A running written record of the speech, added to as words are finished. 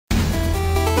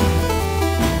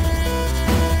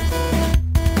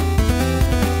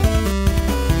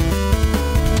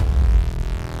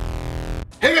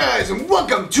guys, and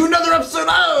welcome to another episode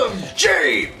of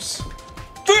James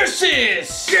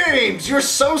versus Games. You're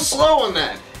so slow on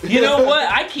that. You know what?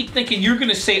 I keep thinking you're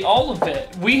gonna say all of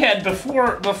it. We had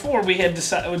before we had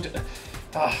decided.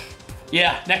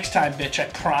 Yeah, next time, bitch. I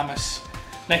promise.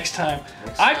 Next time.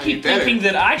 I keep thinking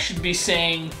that I should be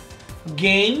saying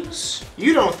games.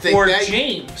 You don't think or that?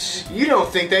 James. You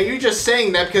don't think that? You're just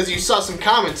saying that because you saw some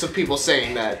comments of people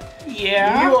saying that.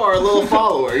 Yeah. You are a little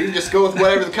follower. You just go with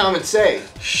whatever the comments say.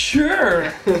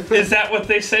 Sure. Is that what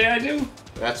they say I do?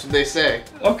 That's what they say.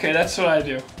 Okay, that's what I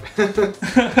do.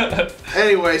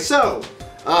 Anyway, so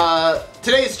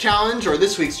today's challenge, or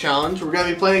this week's challenge, we're going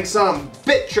to be playing some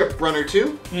Bit Trip Runner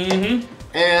 2.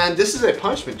 Mm-hmm. And this is a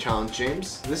punishment challenge,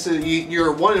 James. This is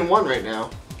you're 1-1 right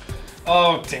now.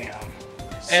 Oh damn!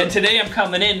 And today I'm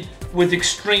coming in with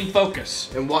extreme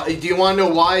focus. And why? Do you want to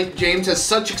know why James has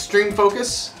such extreme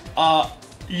focus?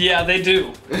 Yeah, they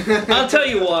do. I'll tell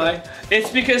you why. It's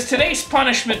because today's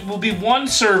punishment will be one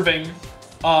serving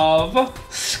of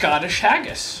Scottish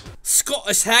Haggis.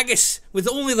 Scottish Haggis, with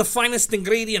only the finest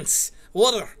ingredients.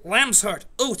 Water, lamb's heart,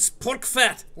 oats, pork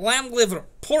fat, lamb liver,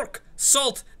 pork,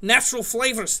 salt, natural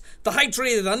flavors,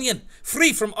 dehydrated onion,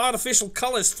 free from artificial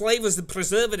colors, flavors, and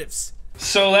preservatives.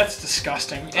 So that's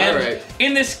disgusting. And Alright.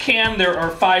 in this can there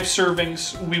are 5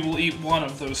 servings. We will eat one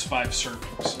of those 5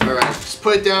 servings. Alright, just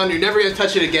put it down. You're never going to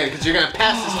touch it again because you're going to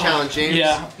pass this challenge, James.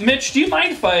 Yeah. Mitch, do you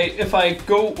mind if I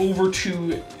go over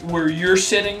to where you're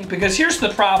sitting? Because here's the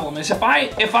problem, is if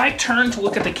I turn to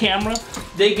look at the camera,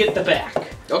 they get the back.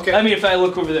 Okay. I mean, if I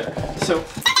look over there. So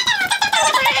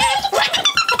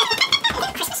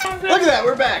Look at that,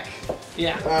 we're back.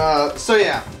 yeah.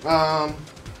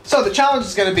 So the challenge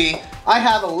is going to be, I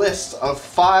have a list of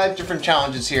 5 different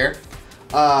challenges here.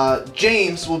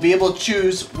 James will be able to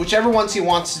choose whichever ones he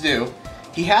wants to do.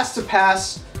 He has to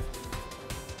pass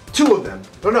 2 of them.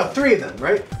 Oh no, 3 of them,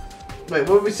 right? Wait,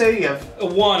 what did we say? You have... A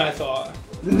 1, I thought.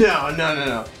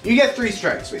 No. You get 3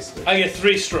 strikes, basically. I get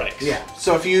 3 strikes. Yeah,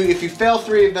 so if you fail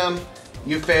 3 of them,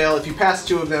 you fail. If you pass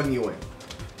 2 of them, you win.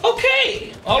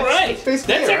 Okay. All right. That's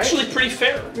basically it, right? actually pretty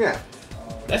fair. Yeah.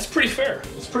 That's pretty fair.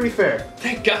 It's pretty fair.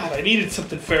 Thank God, I needed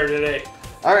something fair today.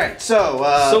 Alright, so...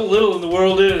 so little in the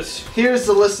world is. Here's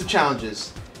the list of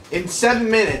challenges. In 7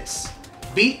 minutes,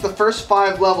 beat the first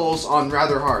 5 levels on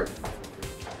rather hard.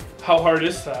 How hard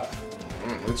is that?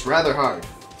 It's rather hard.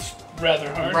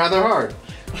 Rather hard. Rather hard.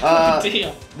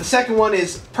 Damn. The second one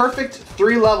is perfect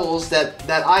 3 levels that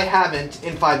I haven't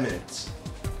in 5 minutes.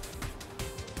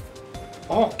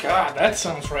 Oh God, that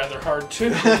sounds rather hard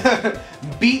too.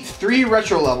 Beat 3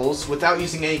 retro levels without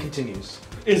using any continues.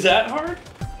 Is that hard?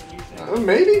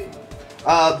 Maybe.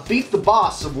 Beat the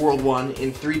boss of World 1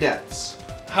 in 3 deaths.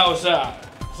 How's that?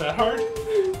 Is that hard?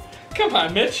 Come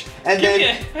on, Mitch. And Give then, me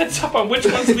a heads up on which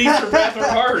ones of these are rather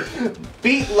hard.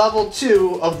 Beat level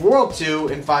 2 of World 2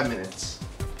 in 5 minutes.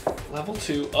 Level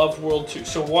 2 of World 2.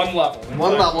 So 1 level. In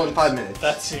 1 5 level minutes. in 5 minutes.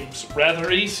 That seems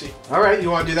rather easy. Alright, you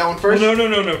want to do that one first?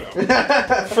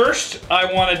 No. First,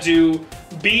 I want to do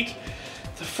beat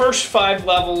the first 5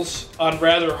 levels on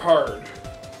rather hard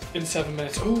in 7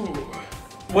 minutes. Ooh.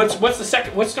 What's the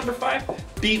second? What's number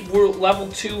 5? Beat level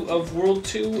 2 of World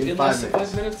 2 in less than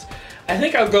 5 minutes. I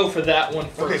think I'll go for that one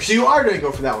first. Okay, so you are going to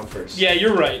go for that one first. Yeah,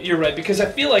 you're right. You're right, because I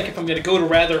feel like if I'm going to go to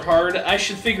rather hard, I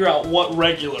should figure out what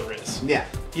regular is. Yeah.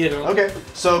 You know. Okay,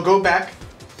 so go back.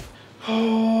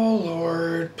 Oh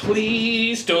Lord,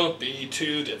 please don't be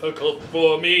too difficult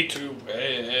for me to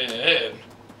win.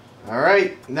 All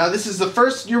right, now this is the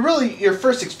first. Your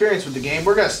first experience with the game.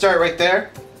 We're gonna start right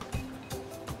there.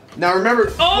 Now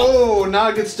remember. Oh,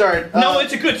 not a good start. No,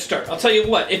 it's a good start. I'll tell you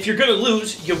what. If you're gonna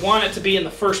lose, you want it to be in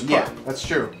the first part. Yeah, that's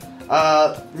true.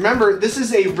 Remember, this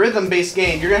is a rhythm-based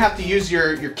game. You're gonna have to use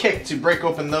your kick to break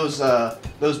open those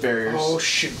barriers. Oh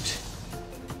shoot.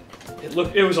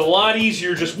 It was a lot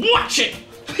easier just watching.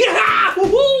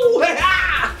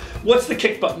 What's the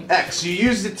kick button? X. You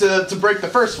used it to break the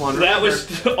first one. That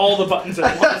was all the buttons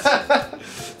at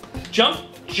once. Jump,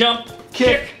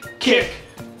 kick,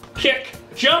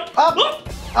 jump, up.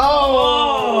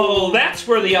 Oh, that's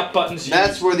where the up button's used.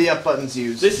 That's where the up button's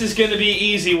used. This is gonna be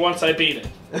easy once I beat it.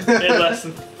 In less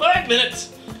than 5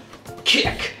 minutes.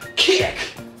 Kick,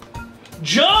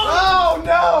 jump. Oh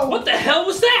no! What the hell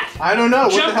was that? I don't know.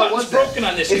 Jump what the hell was button's that? broken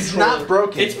on this It's controller. not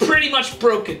broken. It's pretty much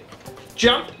broken.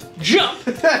 Jump,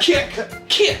 kick,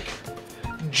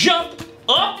 jump,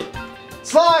 up,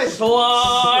 slide.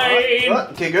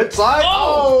 Okay, good. Slide.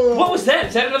 Oh! What was that?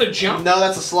 Is that another jump? No,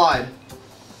 that's a slide.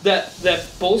 That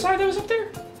bullseye that was up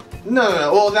there?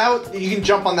 No. Well, you can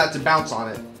jump on that to bounce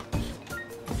on it.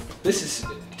 This is.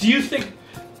 Do you think?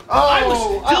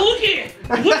 Oh! Look at it!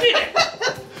 Look at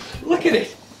it! Look at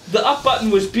it! The up button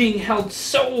was being held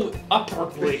so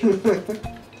upwardly.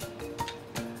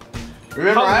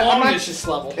 Remember, How long I'm is this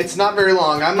level? It's not very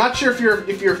long. I'm not sure if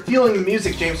you're feeling the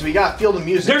music, James. But you gotta feel the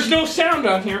music. There's no sound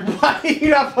on here. Why are you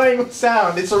not playing with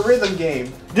sound? It's a rhythm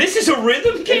game. This is a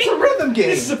rhythm game? It's a rhythm game.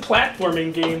 This is a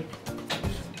platforming game.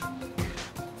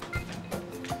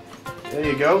 There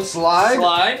you go. Slide.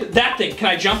 Slide. That thing. Can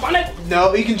I jump on it?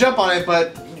 No, you can jump on it,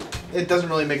 but it doesn't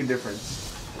really make a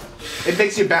difference. It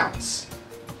makes you bounce.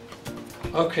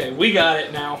 Okay, we got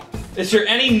it now. Is there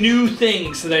any new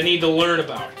things that I need to learn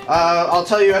about? I'll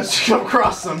tell you as you come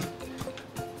across them.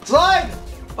 Slide!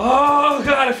 Oh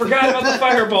god, I forgot about the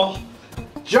fireball.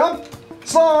 Jump!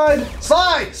 Slide!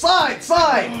 Slide! Slide!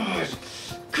 Slide!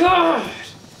 God!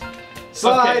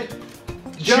 Slide! Okay.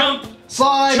 Jump! Jump!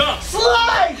 Slide! Jump.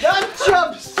 Slide! Not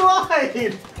jump!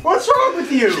 Slide! What's wrong with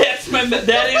you? That's my.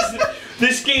 That is.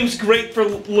 This game's great for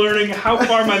learning how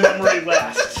far my memory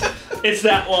lasts. It's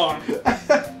that long.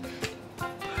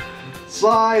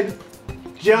 Slide!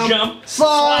 Jump! Jump!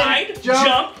 Slide!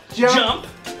 Jump! Jump!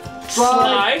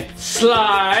 Slide!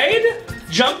 Slide!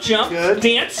 Jump! Jump! Good.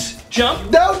 Dance!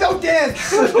 Jump! No, don't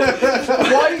dance!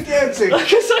 Why are you dancing?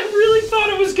 Because I really thought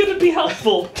it was gonna be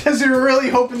helpful. Because you're really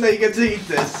hoping that you get to eat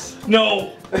this.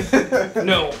 No.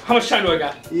 No. How much time do I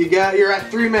got? You're at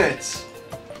 3 minutes.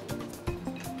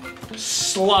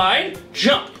 Slide,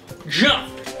 jump,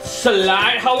 jump,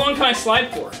 slide. How long can I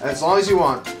slide for? As long as you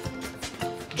want.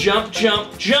 Jump,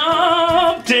 jump,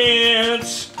 jump,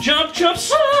 dance, jump, jump,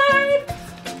 slide.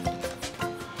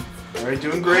 Alright,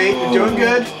 doing great. You're doing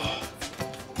good.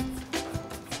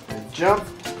 Jump,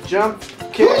 jump,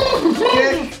 kick,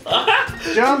 kick,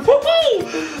 jump. Woo!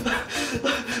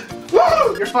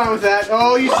 You're fine with that.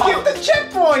 Oh, you skipped the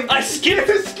checkpoint! I skipped.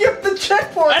 You skipped the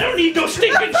checkpoint! I don't need no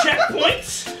stinking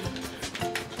checkpoints.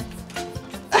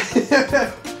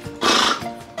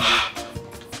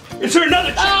 Is there another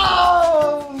checkpoint?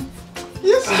 Oh!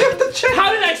 You skipped the checkpoint!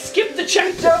 How did I skip the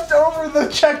checkpoint? Jumped over the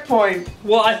checkpoint!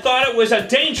 Well, I thought it was a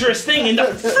dangerous thing in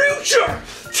the future.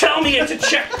 Tell me it's a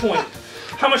checkpoint.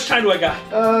 How much time do I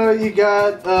got? You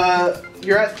got,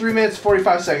 you're at 3 minutes,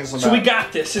 45 seconds left. So we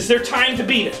got this. Is there time to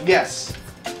beat it? Yes.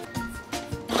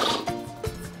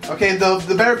 Okay,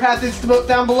 the better path is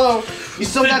down below. You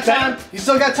still got time. You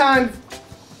still got time.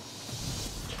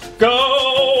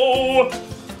 Go!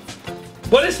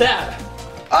 What is that?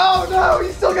 Oh no,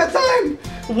 you still got time.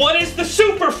 What is the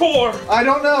super for? I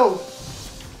don't know.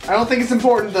 I don't think it's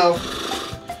important though.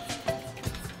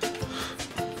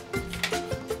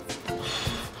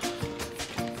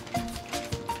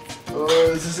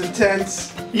 Oh, this is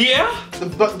intense. Yeah? The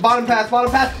bottom path, bottom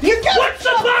path. You got What's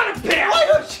the bottom path? Why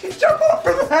don't you jump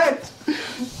over that?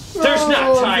 There's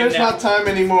not time There's now. not time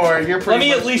anymore. You're pretty Let me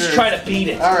much at least screwed. try to beat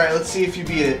it. Alright, let's see if you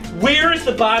beat it. Where is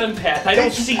the bottom path? I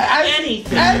don't see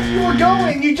anything. As you were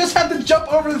going, you just had to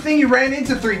jump over the thing you ran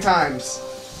into 3 times.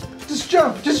 Just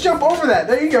jump over that.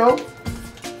 There you go.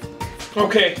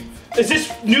 Okay. Is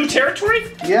this new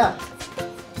territory? Yeah.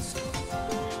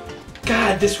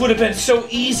 God, this would have been so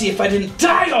easy if I didn't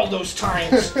die all those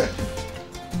times.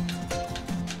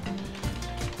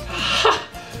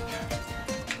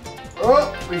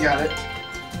 Oh, we got it.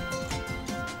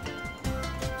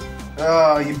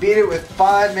 Oh, you beat it with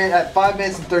 5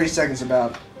 minutes and 30 seconds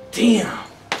about. Damn.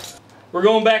 We're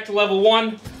going back to level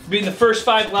 1, beating the first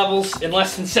 5 levels in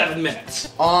less than 7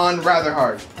 minutes. On rather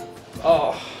hard.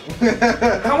 Oh.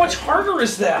 How much harder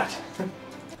is that?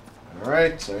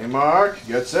 Alright, so you mark,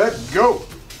 get set, go!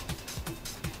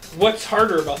 What's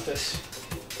harder about this?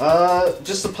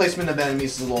 Just the placement of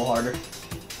enemies is a little harder.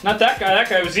 Not that guy. That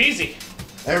guy was easy.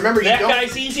 And remember, That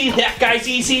guy's easy, that guy's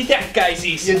easy, that guy's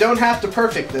easy. you don't have to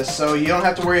perfect this, so you don't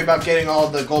have to worry about getting all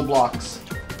the gold blocks.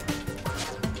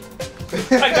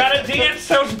 I gotta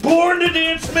dance. I was born to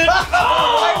dance, Mitch.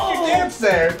 Why did you dance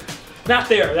there? Not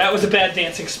there. That was a bad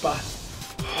dancing spot.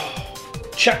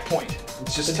 Checkpoint.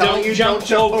 It's just Don't telling you jump don't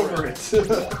jump over it.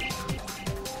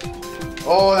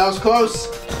 Oh, that was close.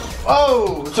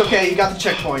 Oh, it's okay. You got the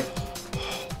checkpoint.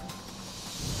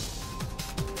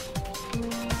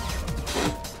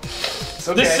 It's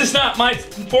okay. This is not my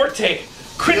forte.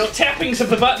 Quick Feel- tappings of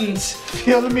the buttons.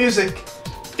 Feel the music.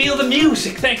 Feel the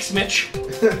music. Thanks, Mitch.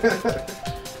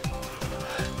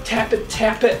 Tap it,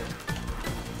 tap it.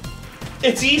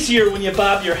 It's easier when you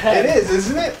bob your head. It is,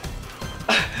 isn't it?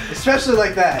 Especially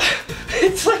like that.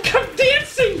 It's like I'm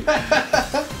dancing.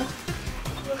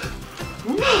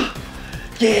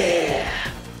 Yeah.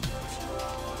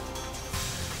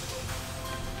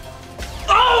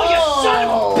 Oh, you son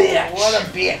of a bitch! What a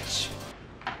bitch.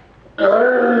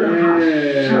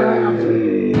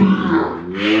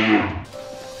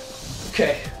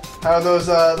 Okay. How are those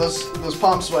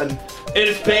palms sweating? It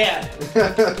is bad,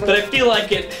 but I feel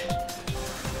like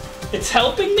it's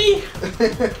helping me.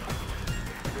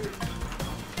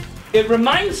 It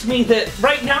reminds me that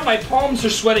right now my palms are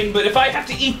sweating, but if I have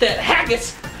to eat that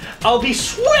haggis, I'll be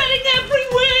sweating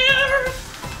everywhere.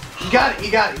 You got it,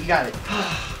 you got it, you got it.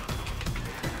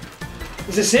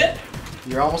 Is this it?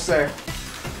 You're almost there.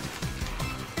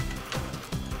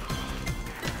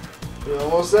 You're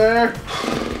almost there.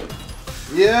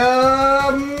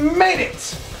 You made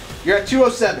it. You're at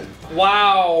 207.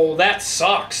 Wow, that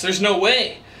sucks. There's no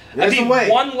way. I beat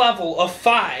one level of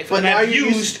 5, and I've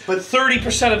used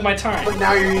 30% of my time. But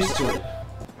now you're used to it.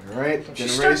 All right,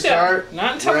 getting ready to start.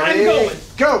 Not until I'm going.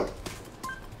 Go.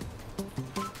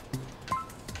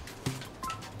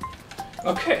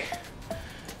 Okay.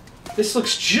 This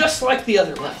looks just like the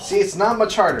other level. See, it's not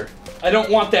much harder. I don't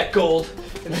want that gold.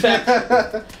 In fact,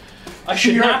 I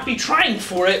should not be trying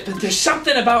for it, but there's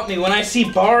something about me when I see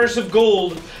bars of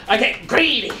gold, I get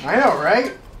greedy. I know,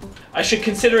 right? I should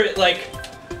consider it like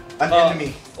an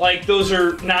enemy. Like those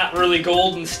are not really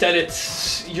gold, instead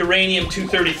it's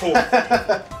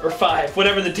uranium-234 or 5,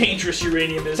 whatever the dangerous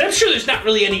uranium is. I'm sure there's not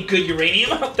really any good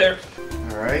uranium out there.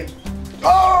 All right.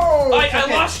 Oh! I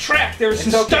lost track. There was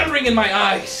some stuttering in my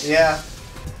eyes. Yeah.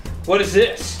 What is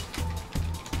this?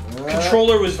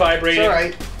 Controller was vibrating. It's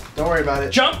alright. Don't worry about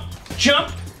it. Jump!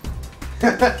 Jump!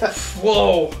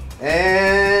 Whoa.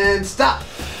 And stop.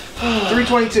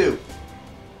 322.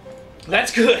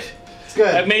 That's good. It's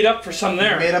good. I made up for some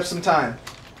there. You made up some time.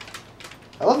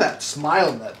 I love that smile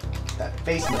and that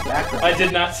face in the background. I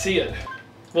did not see it.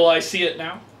 Will I see it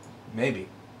now? Maybe.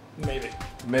 Maybe.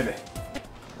 Maybe.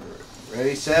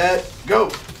 Ready, set,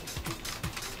 go!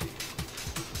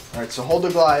 Alright, so hold the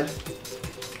glide.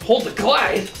 Hold the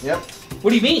glide? Yep. What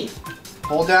do you mean?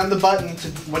 Hold down the button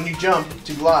when you jump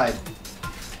to glide.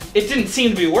 It didn't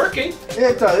seem to be working.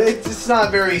 It does. It's not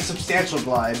a very substantial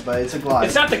glide, but it's a glide.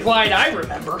 It's not the glide I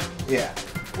remember. Yeah.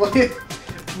 Well,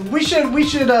 we should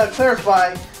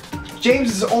clarify.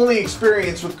 James's only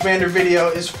experience with Commander Video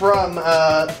is from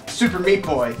Super Meat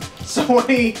Boy. So when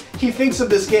he thinks of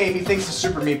this game, he thinks of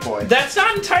Super Meat Boy. That's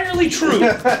not entirely true.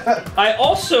 I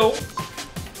also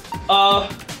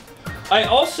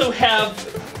have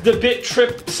the bit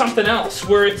trip something else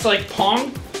where it's like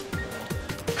Pong.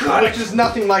 God, which is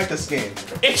nothing like this game.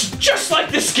 It's just like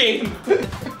this game.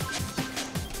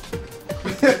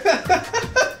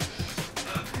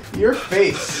 Your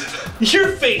face. Your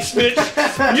face, Mitch.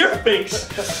 Your face.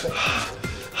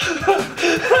 I'm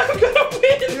gonna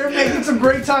win. You're making some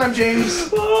great time, James.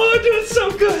 Oh, I'm doing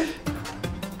so good.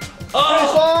 Finish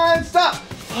line, stop.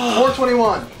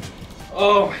 421.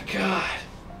 Oh my god.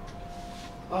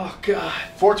 Oh god.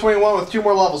 421 with 2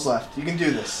 more levels left. You can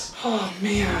do this. Oh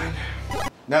man.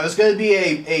 Now there's going to be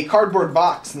a cardboard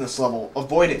box in this level.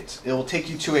 Avoid it. It will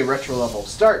take you to a retro level.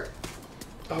 Start.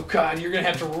 Oh god, you're gonna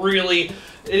have to really...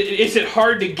 Is it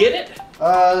hard to get it?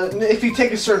 If you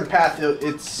take a certain path,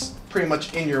 it's pretty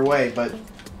much in your way, but...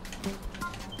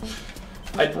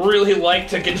 I'd really like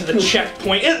to get to the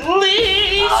checkpoint at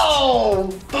least!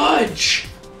 Oh! Fudge!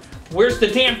 Where's the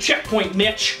damn checkpoint,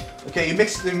 Mitch? Okay, you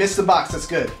missed the box. That's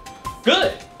good.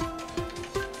 Good!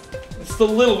 It's the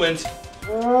little ones.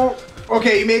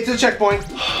 Okay, you made it to the checkpoint.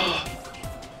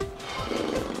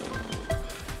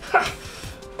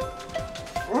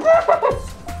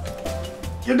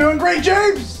 You're doing great,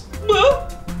 James! Well,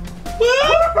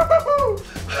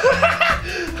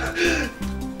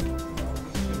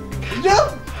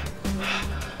 Jump!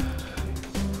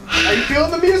 Are you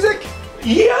feeling the music?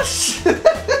 yes!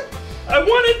 I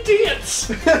want to dance!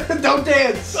 Don't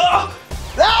dance! Oh,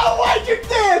 No, why'd you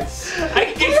dance?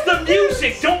 it's the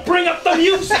music! Don't bring up the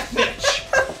music, Mitch!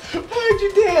 Why'd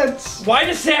you dance? Why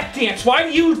does Zach dance? Why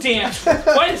do you dance?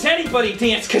 Why does anybody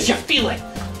dance? Because you feel it.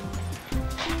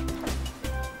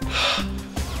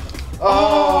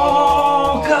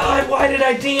 Oh, God, why did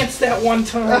I dance that one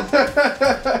time?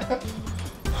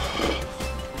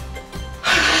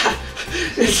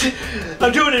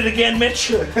 I'm doing it again,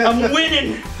 Mitch. I'm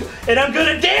winning, and I'm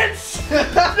gonna dance.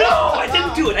 No, I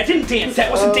didn't do it. I didn't dance. That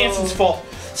wasn't dancing's fault.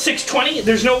 620?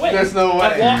 There's no way. There's no way.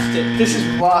 I've lost it. This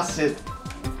is... Lost it.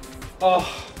 Oh.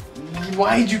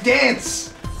 Why'd you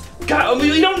dance? God, I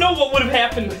mean, we don't know what would have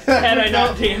happened had I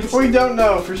not danced. We don't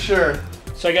know for sure.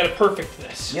 So I got to perfect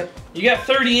this. Yep. You got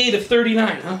 38 of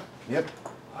 39, huh? Yep.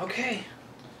 Okay.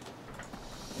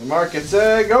 Mark it,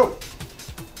 go.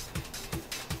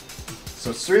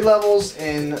 So it's 3 levels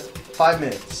in 5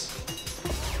 minutes.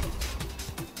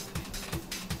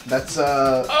 That's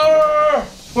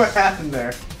what happened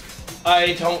there?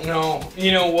 I don't know.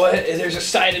 You know what? There's a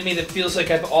side of me that feels like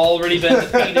I've already been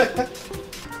defeated.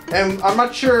 And I'm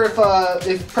not sure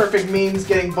if perfect means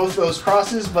getting both those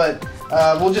crosses, but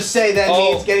we'll just say that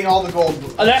means getting all the gold.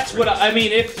 That's what I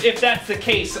mean. If that's the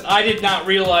case, I did not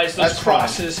realize those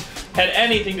crosses had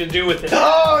anything to do with it.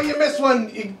 Oh, you missed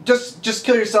one. You just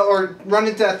kill yourself or run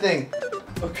into that thing.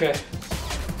 Okay.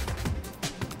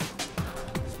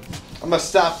 I'm gonna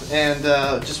stop and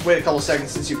just wait a couple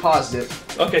seconds since you paused it.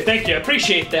 Okay, thank you. I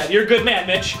appreciate that. You're a good man,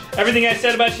 Mitch. Everything I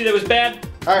said about you that was bad.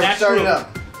 All right, start it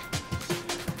up.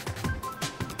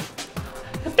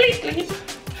 Bleep bleep.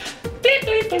 Bleep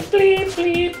bleep bleep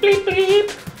bleep bleep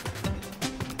bleep.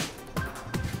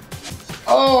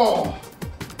 Oh!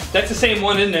 That's the same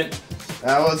one, isn't it?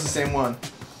 That was the same one.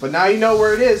 But now you know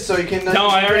where it is, so you can... No,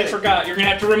 I already forgot. You're going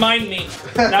to have to remind me.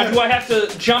 Now, do I have to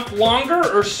jump longer,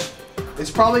 or...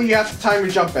 It's probably you have to time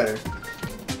your jump better.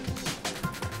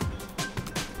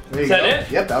 There you go. Is that it?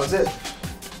 Yep, that was it.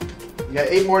 You got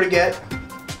 8 more to get.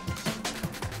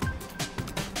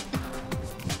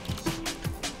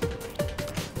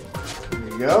 There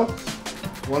you go.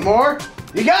 1 more.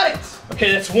 You got it!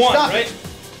 Okay, that's 1, Stop right? it.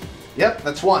 Yep,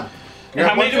 that's 1. And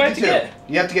how many do I have to get?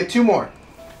 You have to get 2 more.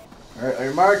 Alright, on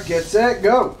your mark, get set,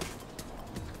 go.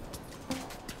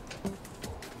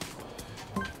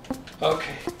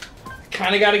 Okay.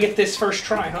 Kinda gotta get this first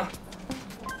try, huh?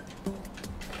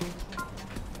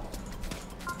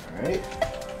 Alright.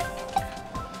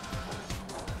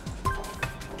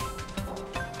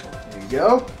 There you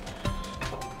go.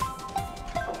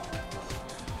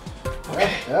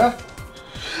 Okay. Yeah.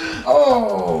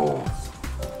 Oh!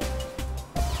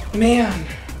 Man.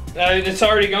 It's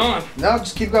already gone. No,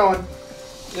 just keep going.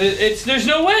 There's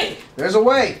no way. There's a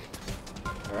way.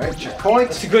 Alright, checkpoint.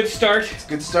 That's a good start. It's a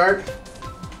good start.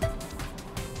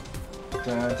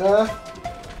 Da-da.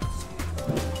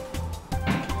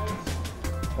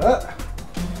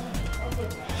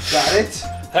 Got it.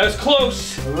 That was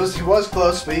close. It was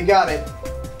close, but you got it.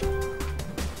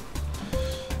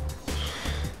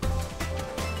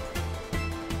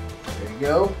 There you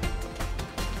go.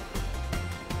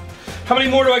 How many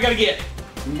more do I gotta get?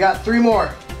 You got 3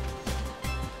 more.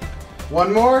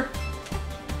 1 more.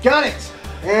 Got it.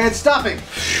 And stopping.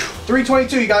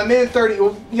 3:22. You got 1:30.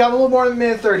 You got a little more than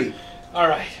 1:30. All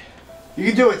right. You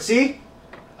can do it. See?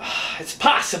 It's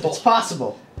possible. It's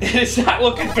possible. It's not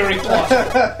looking very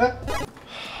plausible.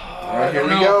 All right, here we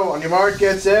go. On your mark,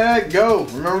 get set, go.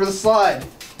 Remember the slide.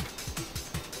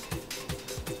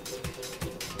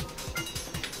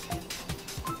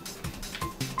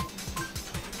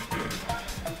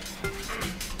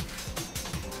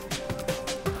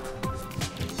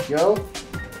 Go.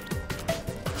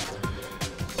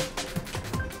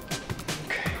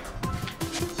 Okay.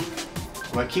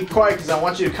 I'm gonna keep quiet because I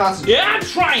want you to concentrate. Yeah, I'm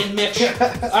trying, Mitch.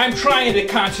 I'm trying to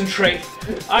concentrate.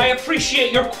 I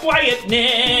appreciate your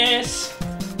quietness.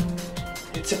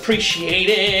 It's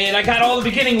appreciated. I got all the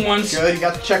beginning ones. Good, you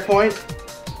got the checkpoint.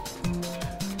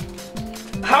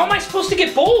 How am I supposed to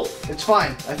get both? It's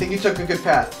fine. I think you took a good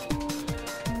path.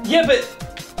 Yeah, but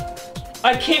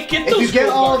I can't get those. If you get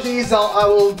gold all bars. of these, I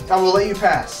will let you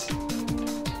pass.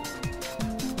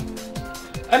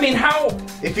 I mean, how?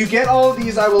 If you get all of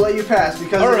these, I will let you pass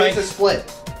because it's a split.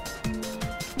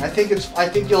 I think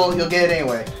you'll get it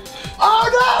anyway. Oh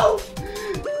no!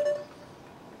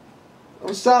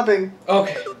 I'm stopping.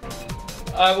 Okay.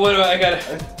 What do I gotta?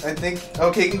 I think.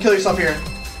 Okay, you can kill yourself here.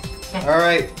 All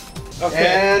right. Okay.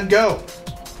 And go.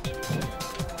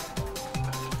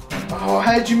 Oh,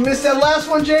 how did you miss that last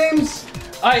one, James?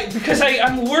 Because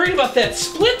I'm worried about that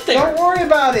split there. Don't worry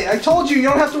about it. I told you, you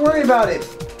don't have to worry about it.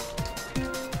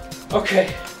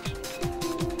 Okay.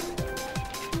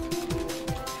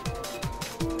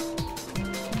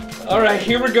 All right,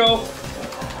 here we go.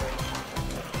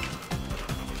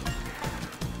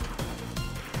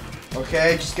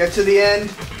 Okay, just get to the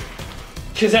end.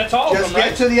 Because that's all of Just them, right?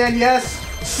 get to the end, yes.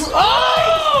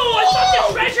 Oh! I thought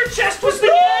the treasure chest was the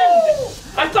end!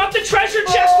 I thought the treasure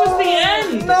chest was the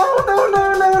end! No, no,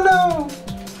 no, no, no.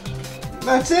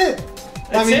 That's it.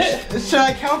 That's it? Should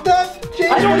I count that,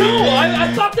 James? I don't know.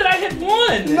 I thought that I had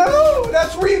won. No,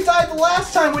 that's where you died the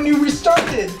last time when you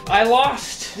restarted. I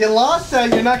lost. You lost that.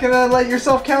 You're not gonna let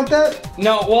yourself count that?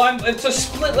 No, well, it's a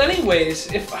split anyways.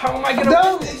 How am I gonna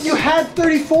No, win this? you had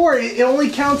 34. It only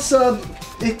counts.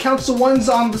 It counts the ones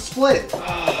on the split.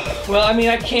 Well, I mean,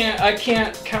 I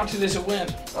can't count it as a win.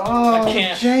 Oh, I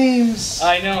can't. James.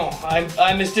 I know.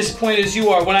 I'm as disappointed as you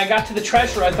are. When I got to the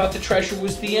treasure, I thought the treasure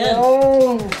was the end.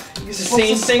 No. It's the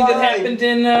same thing that happened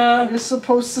in. You're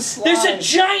supposed to slide. There's a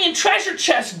giant treasure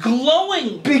chest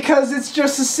glowing. Because it's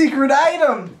just a secret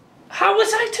item. How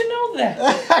was I to know that?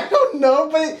 I don't know,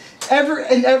 but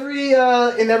in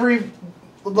every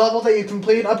level that you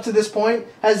complete up to this point?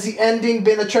 Has the ending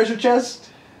been a treasure chest?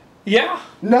 Yeah.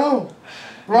 No.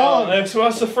 Wrong. No, this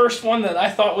was the first one that I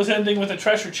thought was ending with a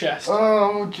treasure chest.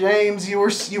 Oh, James, you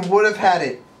would have had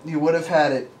it. You would have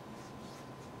had it.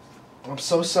 I'm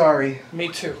so sorry. Me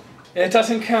too. It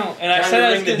doesn't count. And I Time said to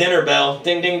I ring the dinner bell.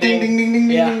 Ding, ding, Ding, ding. ding, ding,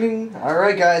 ding, Yeah. ding, ding. All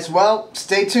right, guys. Well,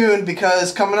 stay tuned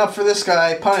because coming up for this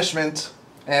guy, punishment.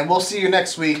 And we'll see you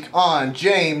next week on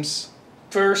James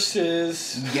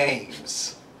versus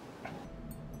Games.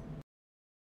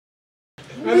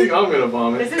 I think I'm gonna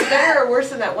vomit. Is this better or worse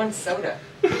than that one soda?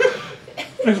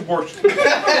 It's worse.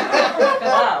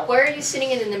 Wow. Why are you sitting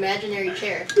in an imaginary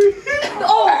chair?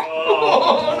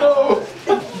 Oh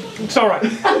no! It's alright.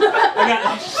 I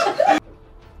got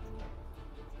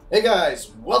Hey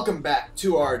guys, welcome back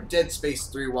to our Dead Space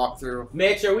 3 walkthrough.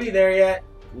 Mitch, are we there yet?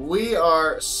 We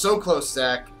are so close,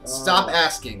 Zach. Stop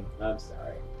asking. I'm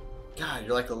sorry. God,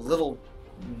 you're like a little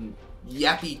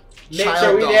yappy Mitch, child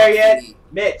are we dog there yet? thingy.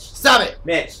 Mitch! Stop it!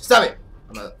 Mitch! Stop it!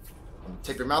 I'm gonna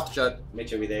take your mouth shut.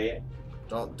 Mitch, are we there yet?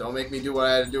 Don't make me do what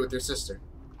I had to do with your sister.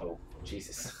 Oh,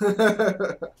 Jesus.